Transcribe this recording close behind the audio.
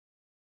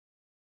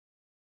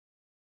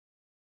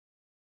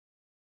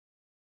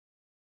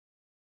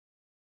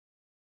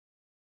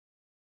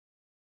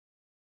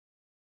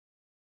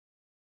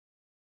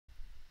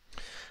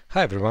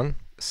Hi everyone,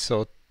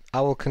 so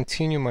I will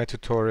continue my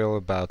tutorial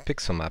about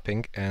pixel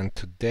mapping, and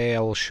today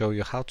I will show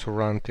you how to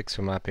run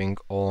pixel mapping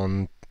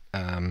on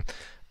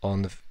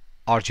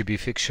RGB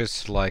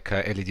fixtures like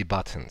LED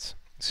buttons.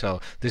 So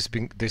this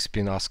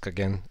been asked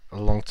again a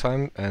long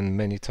time and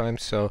many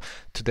times, so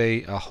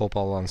today I hope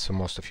I'll answer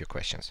most of your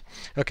questions.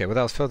 Okay,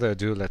 without further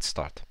ado, let's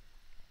start.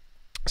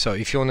 So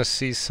if you want to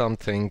see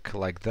something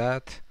like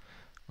that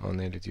on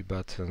LED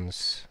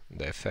buttons,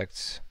 the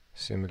effects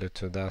similar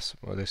to this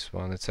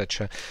one,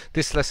 etc.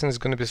 This lesson is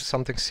going to be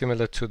something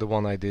similar to the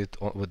one I did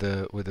with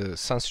the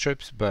sun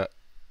strips, but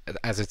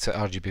as it's an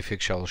RGB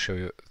fixture, I'll show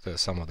you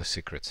some of the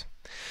secrets.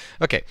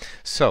 Okay,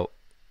 so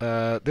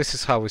this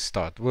is how we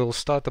start. We'll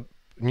start a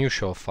new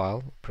show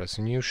file. Press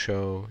new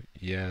show,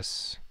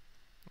 yes,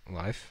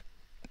 live.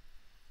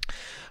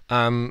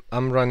 I'm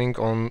running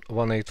on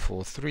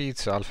 1843,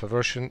 it's the alpha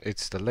version,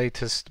 it's the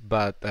latest,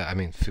 but I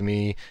mean, for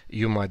me,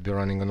 you might be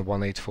running on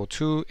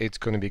 1842, it's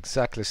going to be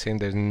exactly the same,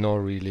 there's no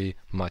really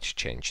much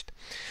changed.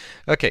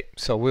 Okay,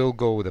 so we'll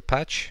go with the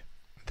patch,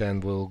 then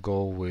we'll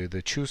go with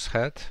the choose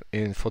head.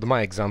 For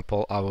my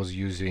example, I was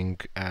using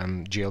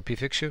GLP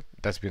fixture,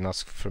 that's been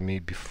asked for me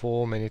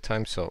before many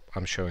times, so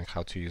I'm showing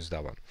how to use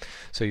that one.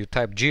 So you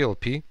type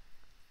GLP,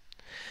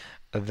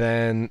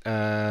 then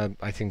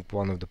I think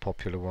one of the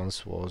popular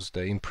ones was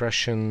the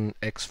impression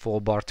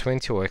X4 bar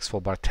 20 or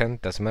X4 bar 10,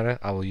 doesn't matter,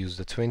 I will use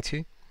the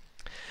 20.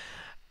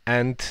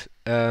 And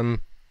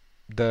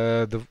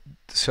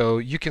so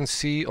you can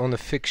see on the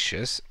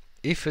fixtures,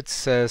 if it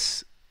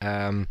says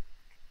you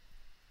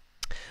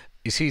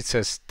see it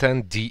says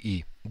 10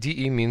 DE.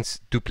 DE means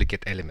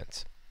duplicate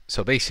elements.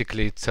 So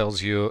basically it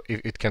tells you if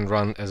it can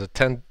run as a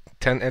 10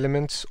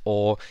 elements,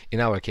 or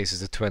in our case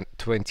is a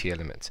 20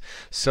 elements.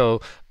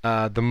 So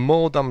the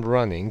mode I'm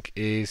running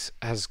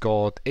has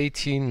got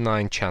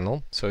 89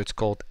 channel, so it's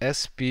called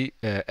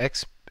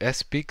SPX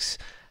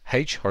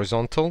H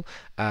horizontal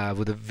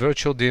with the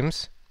virtual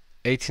DIMMs,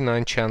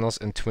 89 channels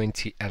and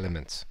 20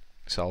 elements.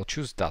 So I'll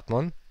choose that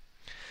one,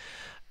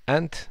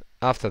 and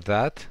after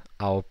that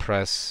I'll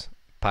press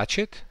patch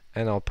it,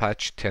 and I'll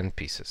patch 10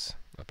 pieces.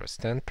 I'll press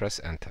 10, press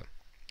enter.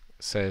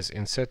 Says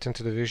insert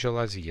into the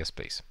visualizer, yes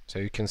please. So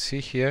you can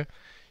see here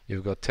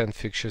you've got 10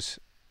 fixtures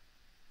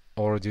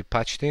already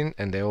patched in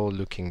and they're all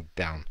looking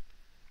down.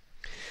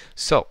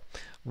 So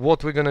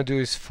what we're gonna do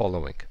is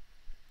following.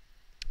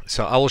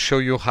 So I will show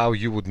you how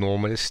you would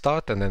normally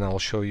start, and then I'll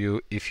show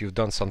you if you've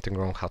done something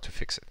wrong how to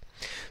fix it.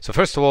 So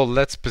first of all,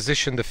 let's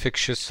position the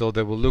fixtures so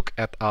they will look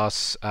at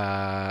us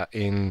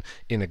in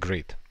a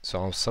grid.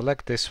 So I'll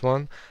select this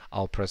one,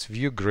 I'll press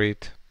view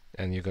grid,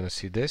 and you're gonna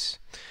see this.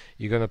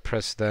 You're gonna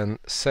press then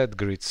set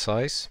grid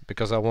size,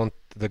 because I want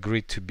the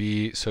grid to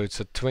be, so it's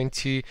a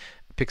 20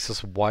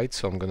 pixels wide,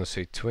 so I'm gonna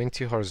say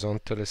 20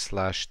 horizontally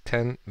 /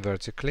 10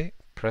 vertically,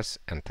 press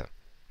enter.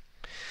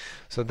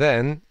 So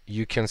then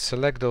you can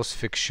select those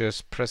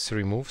fixtures, press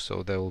remove,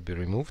 so they will be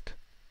removed.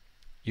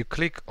 You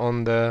click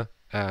on the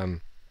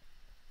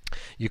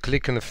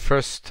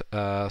first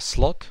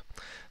slot,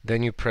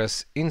 then you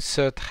press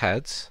insert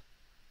heads,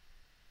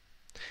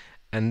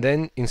 and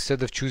then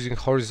instead of choosing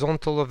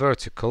horizontal or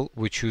vertical,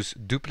 we choose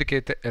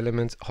duplicate the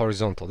element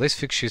horizontal. This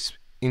fixture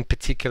in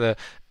particular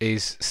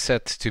is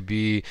set to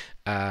be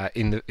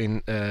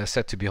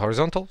set to be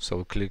horizontal, so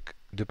we'll click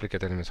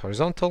duplicate element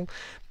horizontal,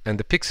 and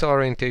the pixel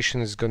orientation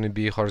is going to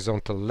be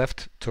horizontal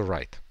left to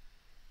right.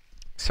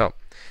 So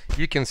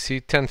you can see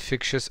 10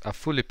 fixtures are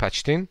fully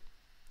patched in,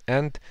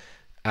 and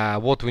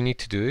what we need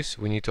to do is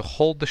we need to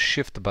hold the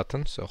shift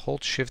button, so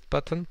hold shift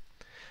button,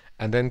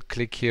 and then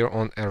click here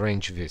on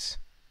arrange vis.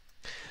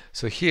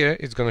 So here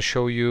it's going to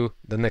show you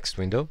the next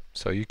window,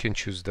 so you can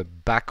choose the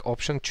back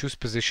option, choose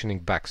positioning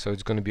back, so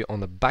it's going to be on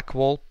the back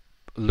wall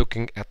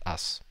looking at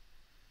us.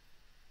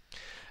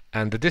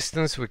 And the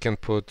distance we can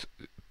put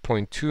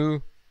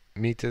 0.2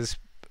 meters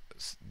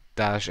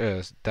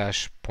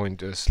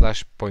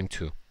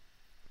 /0.2,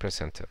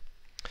 press enter.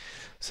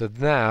 So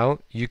now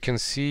you can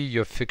see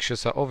your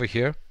fixtures are over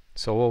here.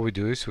 So what we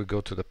do is we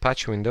go to the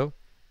patch window,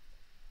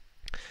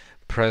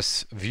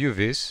 press view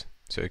vis,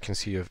 so you can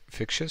see your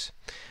fixtures,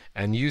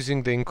 and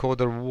using the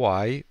encoder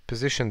Y,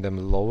 position them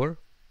lower,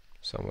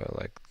 somewhere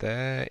like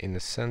there in the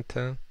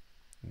center,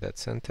 that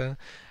center,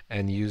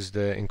 and use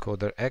the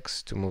encoder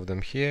X to move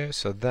them here.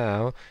 So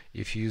now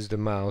if you use the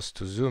mouse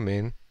to zoom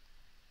in,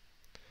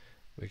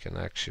 we can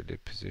actually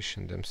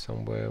position them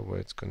somewhere where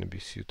it's going to be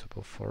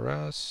suitable for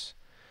us,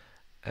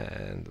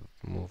 and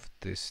move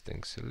these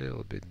things a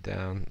little bit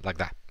down like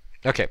that.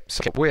 Okay,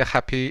 so we're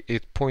happy,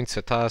 it points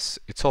at us,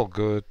 it's all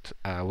good,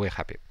 we're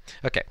happy.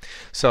 Okay,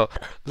 so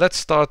let's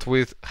start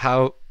with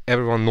how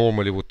everyone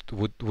normally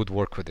would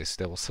work with this.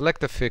 They will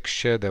select the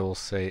fixture, they will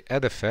say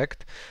add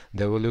effect,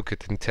 they will look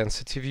at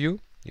intensity view,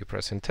 you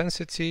press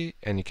intensity,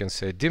 and you can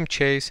say dim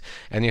chase,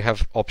 and you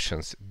have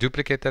options: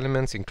 duplicate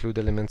elements, include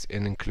elements,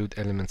 and include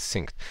elements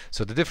synced.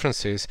 So the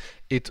difference is,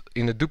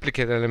 in a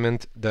duplicate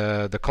element,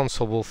 the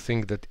console will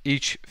think that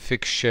each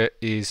fixture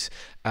is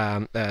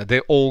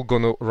they're all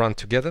gonna run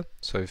together.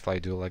 So if I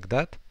do like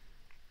that,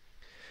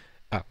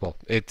 well,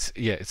 it's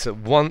a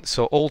one,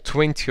 so all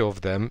 20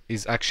 of them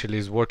is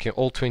working,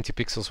 all 20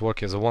 pixels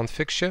working as a one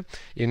fixture,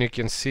 and you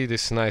can see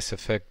this nice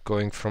effect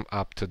going from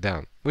up to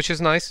down, which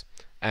is nice.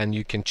 And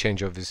you can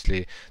change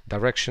obviously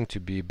direction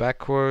to be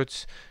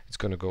backwards, it's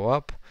going to go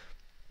up.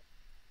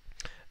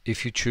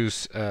 If you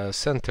choose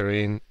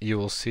centering, you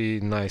will see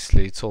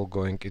nicely it's all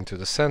going into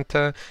the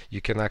center. You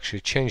can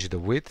actually change the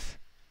width,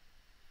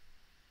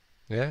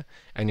 yeah,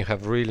 and you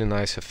have really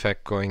nice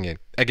effect going in.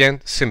 Again,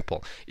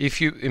 simple.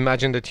 If you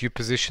imagine that you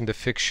position the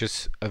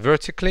fixtures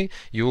vertically,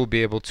 you will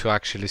be able to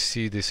actually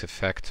see this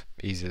effect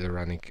easily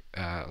running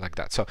like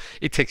that. So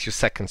it takes you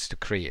seconds to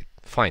create.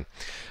 Fine.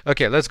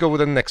 Okay, let's go with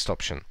the next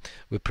option.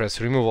 We press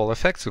remove all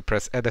effects, we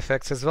press add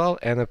effects as well,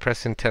 and we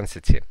press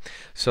intensity.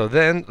 So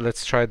then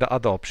let's try the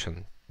other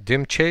option.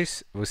 Dim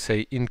chase, we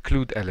say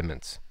include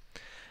elements.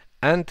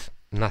 And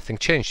nothing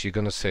changed. You're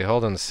gonna say,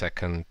 hold on a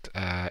second,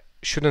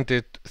 shouldn't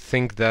it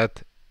think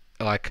that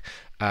like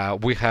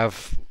we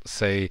have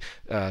say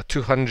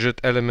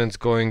 200 elements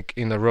going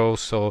in a row,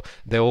 so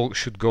they all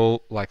should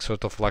go like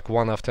sort of like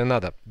one after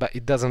another, but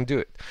it doesn't do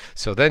it.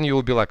 So then you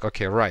will be like,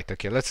 okay, right,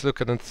 okay, let's look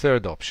at the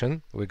third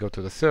option. We go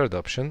to the third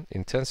option,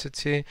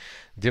 intensity,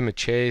 dim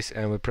chase,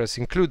 and we press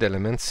include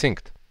elements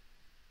synced.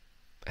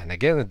 And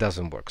again, it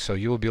doesn't work. So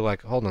you will be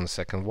like, hold on a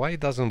second, why it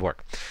doesn't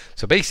work?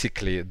 So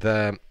basically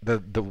the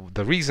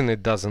reason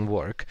it doesn't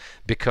work,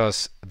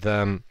 because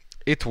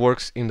it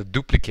works in the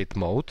duplicate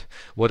mode.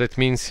 What it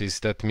means is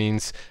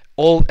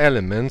all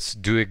elements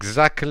do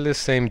exactly the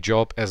same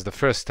job as the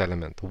first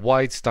element.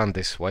 Why it's done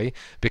this way?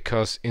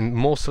 Because in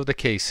most of the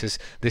cases,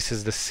 this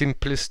is the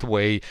simplest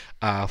way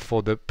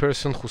for the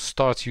person who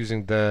starts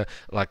using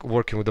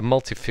working with the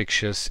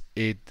multi-fixtures.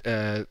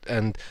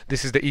 And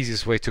this is the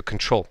easiest way to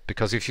control,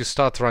 because if you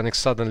start running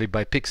suddenly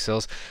by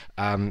pixels,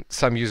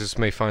 some users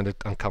may find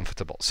it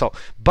uncomfortable. So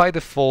by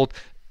default,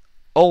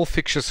 all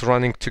fixtures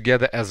running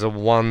together as a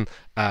one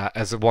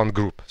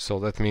group. So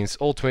that means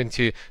all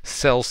 20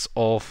 cells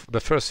of the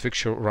first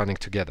fixture running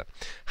together.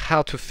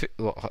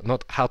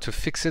 Not how to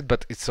fix it,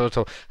 but it's sort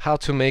of how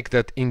to make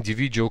that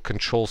individual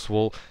controls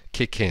will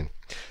kick in.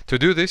 To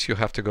do this, you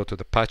have to go to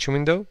the patch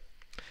window.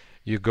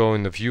 You go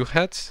in the view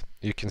heads.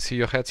 You can see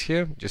your heads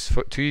here. Just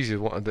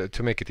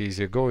to make it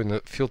easier, go in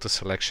the filter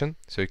selection,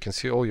 so you can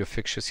see all your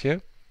fixtures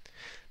here.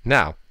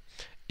 Now,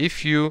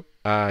 if you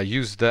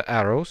use the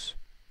arrows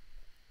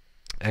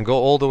and go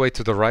all the way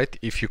to the right,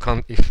 if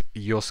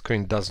your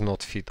screen does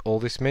not fit all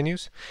these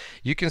menus,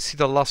 you can see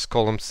the last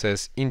column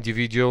says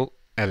individual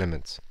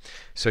elements.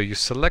 So you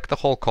select the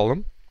whole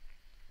column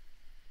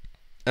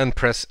and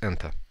press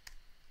enter.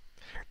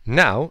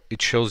 Now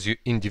it shows you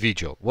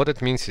individual. What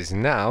it means is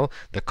now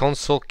the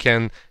console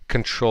can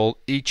control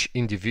each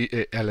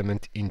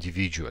element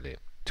individually.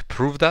 To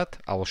prove that,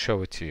 I will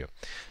show it to you.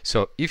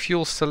 So if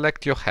you'll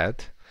select your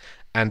head,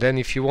 and then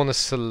if you want to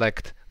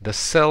select the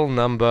cell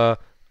number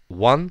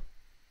 1,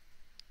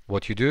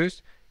 what you do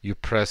is you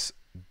press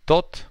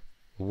dot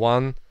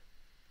 1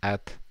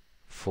 at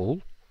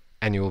full,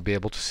 and you will be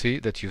able to see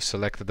that you've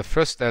selected the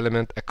first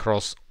element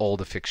across all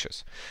the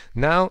fixtures.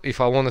 Now if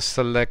I want to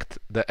select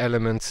the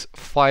elements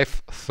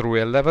 5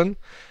 through 11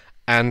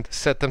 and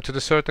set them to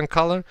the certain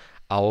color,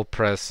 I will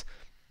press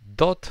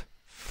dot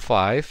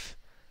 5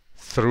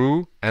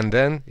 through, and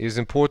then is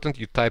important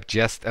you type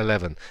just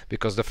 11,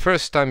 because the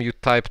first time you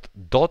typed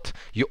dot,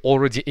 you're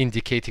already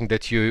indicating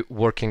that you're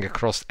working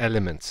across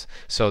elements.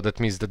 So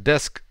that means the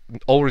desk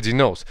already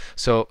knows.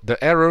 So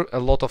the error a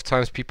lot of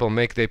times people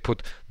make, they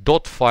put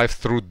dot 5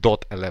 through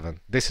dot 11.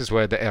 This is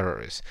where the error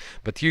is.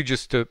 But you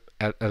just do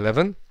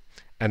 11,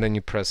 and then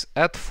you press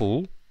add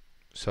full.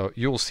 So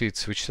you will see it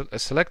switch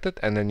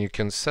selected, and then you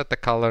can set the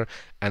color,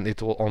 and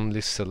it will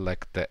only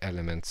select the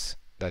elements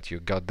that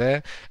you got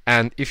there.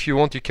 And if you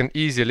want, you can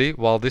easily,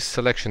 while this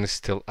selection is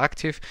still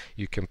active,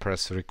 you can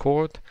press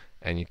record,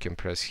 and you can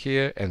press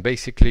here, and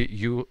basically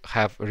you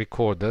have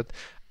recorded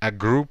a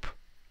group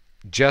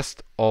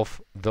just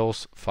of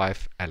those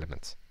 5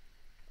 elements.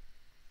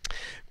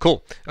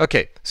 Cool.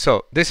 Okay,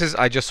 so this is,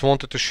 I just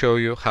wanted to show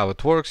you how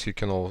it works. You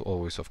can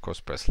always of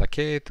course press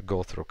locate,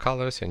 go through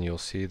colors, and you'll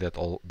see that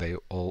they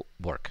all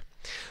work.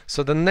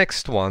 So the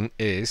next one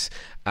is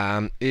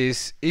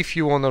if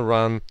you want to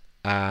run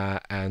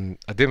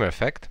a dimmer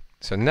effect.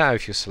 So now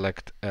if you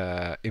select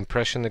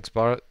impression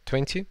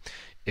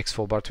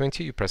X4 bar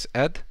 20, you press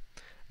add.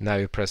 Now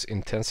you press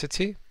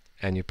intensity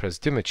and you press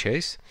dimmer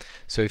chase.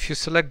 So if you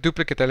select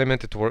duplicate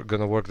element, it's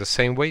gonna work the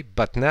same way,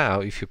 but now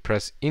if you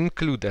press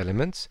include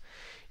elements,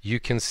 you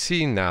can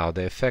see now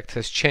the effect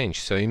has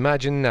changed. So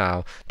imagine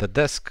now the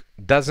desk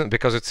doesn't,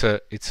 because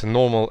it's a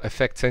normal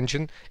effects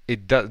engine,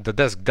 the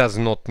desk does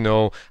not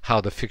know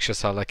how the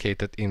fixtures are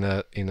located in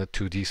a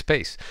 2D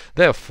space.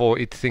 Therefore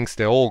it thinks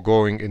they're all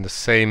going in the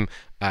same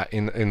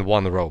in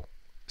one row.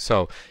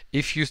 So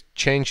if you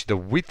change the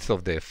width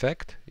of the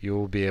effect, you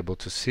will be able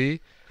to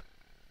see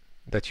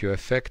that your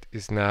effect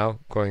is now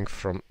going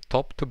from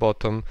top to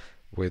bottom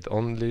with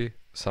only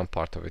some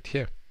part of it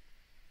here.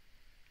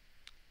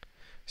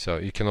 So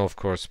you can of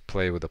course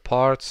play with the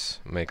parts,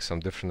 make some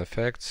different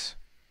effects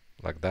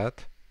like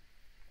that.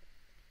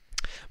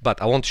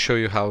 But I want to show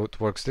you how it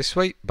works this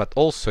way. But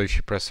also, if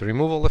you press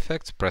removal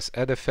effects, press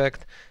add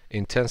effect,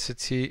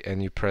 intensity,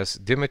 and you press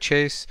dimmer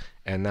chase,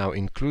 and now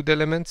include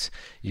elements,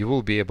 you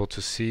will be able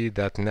to see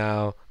that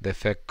now the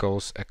effect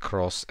goes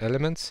across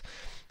elements.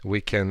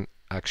 We can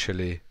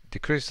actually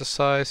decrease the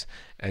size,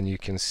 and you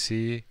can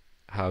see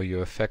how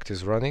your effect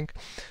is running.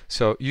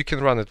 So you can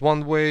run it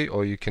one way,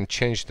 or you can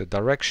change the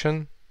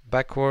direction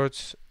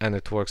backwards, and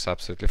it works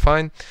absolutely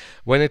fine.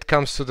 When it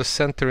comes to the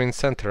center in,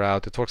 center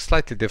out, it works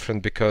slightly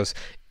different because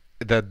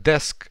the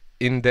desk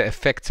in the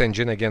effects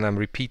engine, again I'm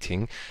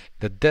repeating,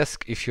 the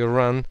desk, if you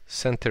run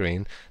center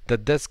in, the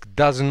desk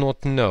does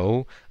not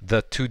know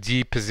the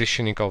 2D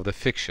positioning of the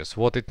fixtures.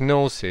 What it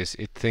knows is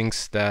it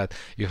thinks that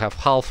you have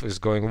half is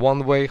going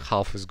one way,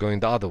 half is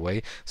going the other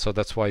way, so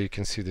that's why you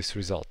can see this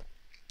result.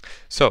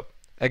 So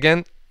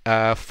again,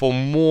 for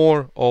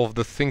more of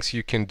the things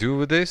you can do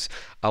with this,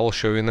 I will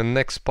show you in the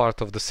next part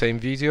of the same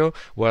video,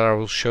 where I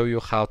will show you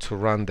how to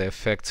run the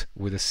effect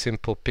with a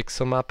simple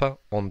pixel mapper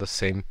on the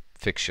same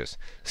fixtures.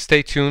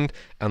 Stay tuned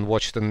and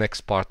watch the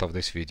next part of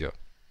this video.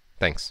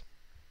 Thanks.